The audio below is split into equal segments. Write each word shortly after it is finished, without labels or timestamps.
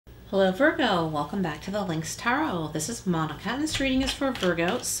Hello Virgo, welcome back to the Lynx Tarot. This is Monica and this reading is for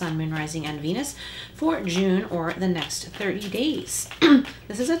Virgo, Sun, Moon, Rising, and Venus for June or the next 30 days.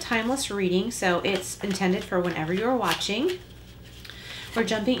 This is a timeless reading, so it's intended for whenever you're watching. We're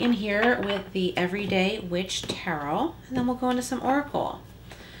jumping in here with the Everyday Witch Tarot, and then we'll go into some Oracle.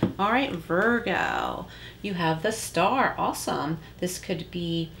 All right, Virgo, you have the Star. Awesome. This could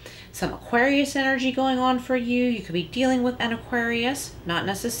be some Aquarius energy going on for you. You could be dealing with an Aquarius, not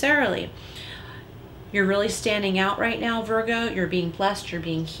necessarily. You're really standing out right now, Virgo. You're being blessed. You're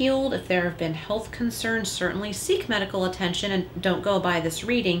being healed. If there have been health concerns, certainly seek medical attention and don't go by this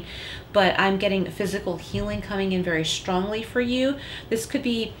reading. But I'm getting physical healing coming in very strongly for you. This could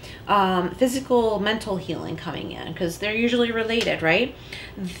be physical, mental healing coming in because they're usually related, right?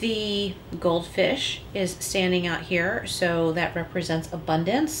 The goldfish is standing out here, so that represents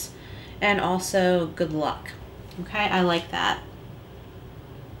abundance and also good luck. Okay, I like that.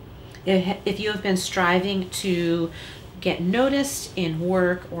 If you have been striving to get noticed in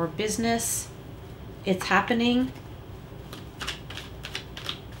work or business, it's happening.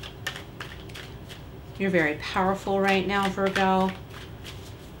 You're very powerful right now, Virgo.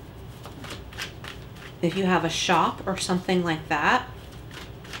 If you have a shop or something like that,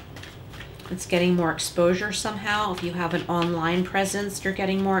 it's getting more exposure somehow. If you have an online presence, you're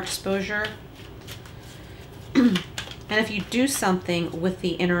getting more exposure. And if you do something with the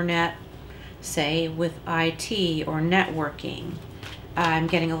internet, say with IT or networking, I'm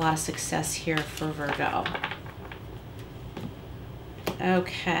getting a lot of success here for Virgo.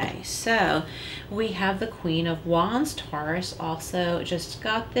 Okay, so we have the Queen of Wands. Taurus also just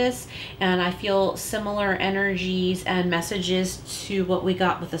got this, and I feel similar energies and messages to what we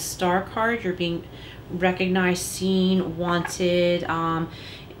got with the Star card. You're being recognized, seen, wanted,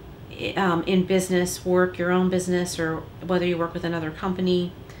 in business, work, your own business, or whether you work with another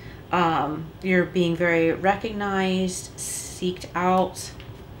company. You're being very recognized, seeked out.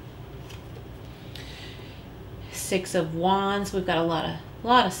 Six of Wands, we've got a lot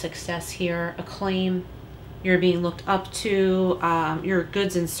of success here. Acclaim, you're being looked up to. Your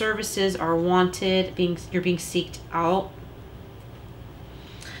goods and services are wanted. You're being seeked out.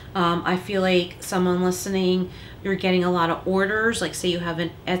 I feel like someone listening, you're getting a lot of orders, like say you have an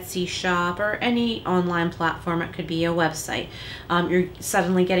Etsy shop or any online platform, it could be a website. You're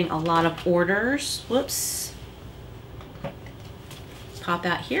suddenly getting a lot of orders. Whoops. Pop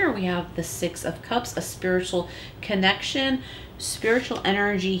out here, we have the Six of Cups, a spiritual connection, spiritual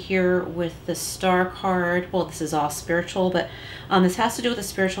energy here with the Star card. Well, this is all spiritual, but this has to do with a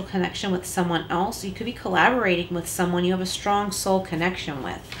spiritual connection with someone else. You could be collaborating with someone you have a strong soul connection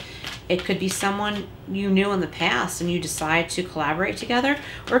with. It could be someone you knew in the past and you decide to collaborate together,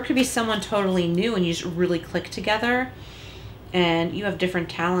 or it could be someone totally new and you just really click together and you have different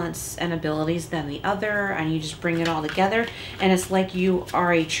talents and abilities than the other and you just bring it all together and it's like you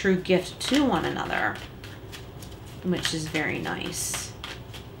are a true gift to one another, which is very nice.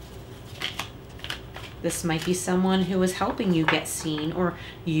 This might be someone who is helping you get seen, or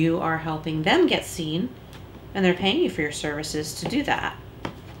you are helping them get seen, and they're paying you for your services to do that.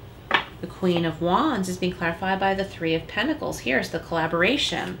 The Queen of Wands is being clarified by the Three of Pentacles. Here's the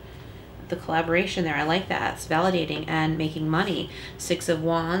collaboration. The collaboration there, I like that. It's validating and making money. Six of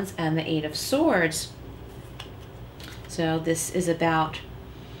Wands and the Eight of Swords. So this is about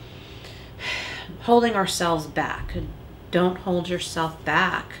holding ourselves back. Don't hold yourself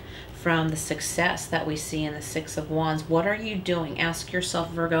back from the success that we see in the Six of Wands. What are you doing? Ask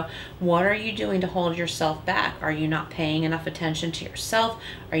yourself, Virgo, what are you doing to hold yourself back? Are you not paying enough attention to yourself?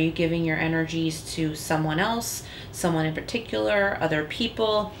 Are you giving your energies to someone else, someone in particular, other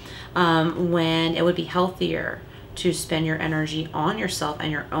people, when it would be healthier to spend your energy on yourself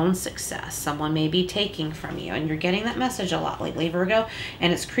and your own success? Someone may be taking from you, and you're getting that message a lot lately, Virgo,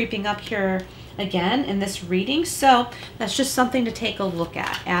 and it's creeping up here again in this reading. So that's just something to take a look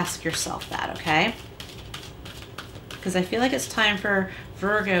at. Ask yourself that, okay? Because I feel like it's time for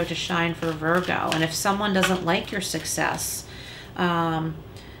Virgo to shine for Virgo. And if someone doesn't like your success,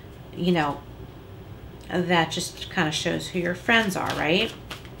 you know, that just kind of shows who your friends are, right?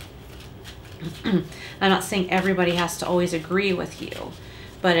 I'm not saying everybody has to always agree with you,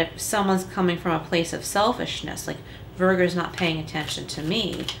 but if someone's coming from a place of selfishness, like Virgo's not paying attention to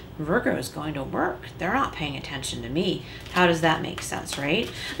me, Virgo is going to work, they're not paying attention to me, how does that make sense, right?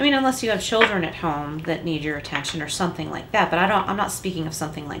 I mean, unless you have children at home that need your attention or something like that, but I'm not speaking of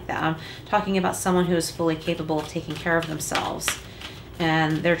something like that. I'm talking about someone who is fully capable of taking care of themselves,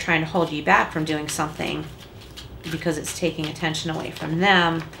 and they're trying to hold you back from doing something because it's taking attention away from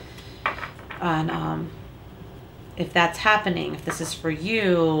them. And if that's happening, if this is for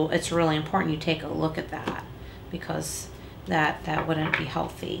you, it's really important you take a look at that, because that wouldn't be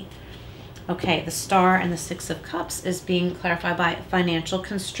healthy. Okay, the Star and the Six of Cups is being clarified by financial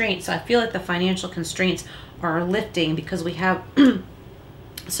constraints. So I feel like the financial constraints are lifting because we have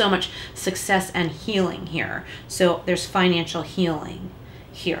so much success and healing here. So there's financial healing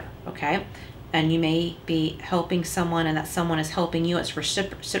here, okay? And you may be helping someone, and that someone is helping you. It's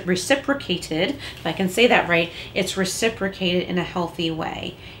reciprocated, if I can say that right. It's reciprocated in a healthy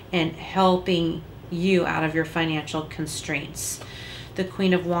way and helping you out of your financial constraints. The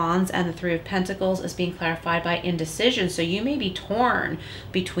Queen of Wands and the Three of Pentacles is being clarified by indecision. So you may be torn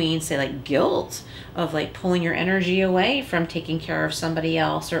between, say, like guilt of like pulling your energy away from taking care of somebody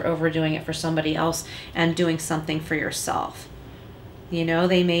else or overdoing it for somebody else and doing something for yourself. You know,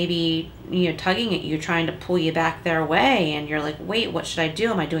 they may be, you know, tugging at you, trying to pull you back their way. And you're like, wait, what should I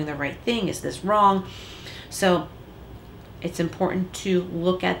do? Am I doing the right thing? Is this wrong? So it's important to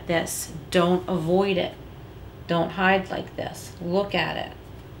look at this. Don't avoid it. Don't hide like this. Look at it.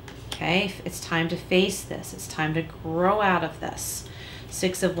 Okay? It's time to face this. It's time to grow out of this.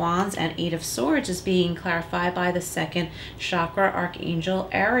 Six of Wands and Eight of Swords is being clarified by the second chakra, Archangel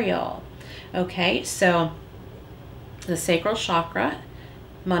Ariel. Okay? So the sacral chakra,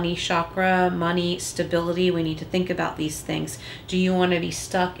 money chakra, money, stability. We need to think about these things. Do you want to be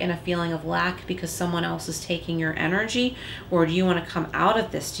stuck in a feeling of lack because someone else is taking your energy? Or do you want to come out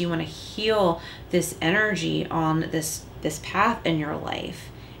of this? Do you want to heal this energy on this path in your life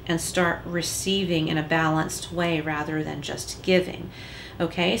and start receiving in a balanced way rather than just giving?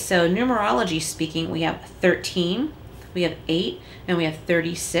 Okay, so numerology speaking, we have 13, we have 8, and we have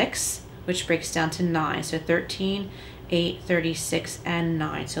 36, which breaks down to 9. So 13, 8, 36, and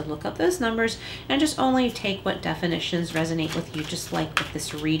 9. So look up those numbers and just only take what definitions resonate with you, just like with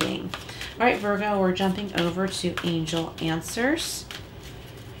this reading. All right, Virgo, we're jumping over to angel answers.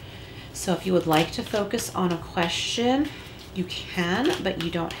 So if you would like to focus on a question, you can, but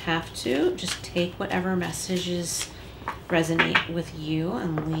you don't have to. Just take whatever messages resonate with you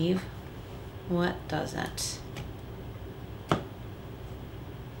and leave what doesn't.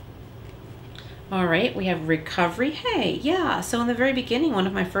 All right, we have recovery. Hey, yeah, so in the very beginning, one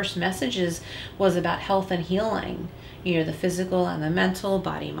of my first messages was about health and healing. You know, the physical and the mental,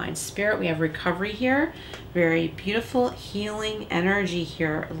 body, mind, spirit. We have recovery here. Very beautiful healing energy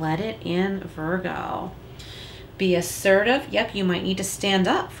here. Let it in, Virgo. Be assertive. Yep, you might need to stand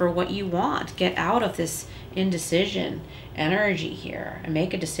up for what you want. Get out of this indecision energy here and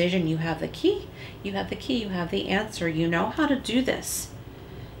make a decision. You have the key. You have the key. You have the answer. You know how to do this.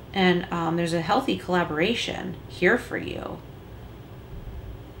 And there's a healthy collaboration here for you.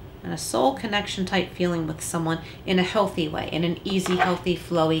 And a soul connection type feeling with someone in a healthy way, in an easy, healthy,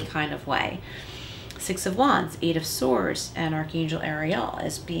 flowy kind of way. Six of Wands, Eight of Swords, and Archangel Ariel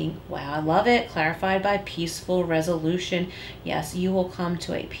is being, wow, I love it, clarified by peaceful resolution. Yes, you will come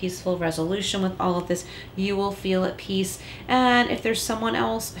to a peaceful resolution with all of this. You will feel at peace. And if there's someone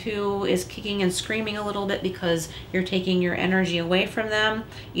else who is kicking and screaming a little bit because you're taking your energy away from them,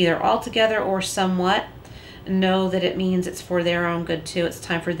 either altogether or somewhat, know that it means it's for their own good too. It's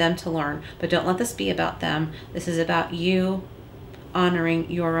time for them to learn. But don't let this be about them. This is about you honoring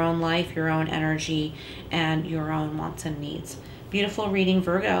your own life, your own energy, and your own wants and needs. Beautiful reading,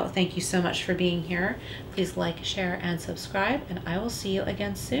 Virgo. Thank you so much for being here. Please like, share, and subscribe, and I will see you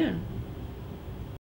again soon.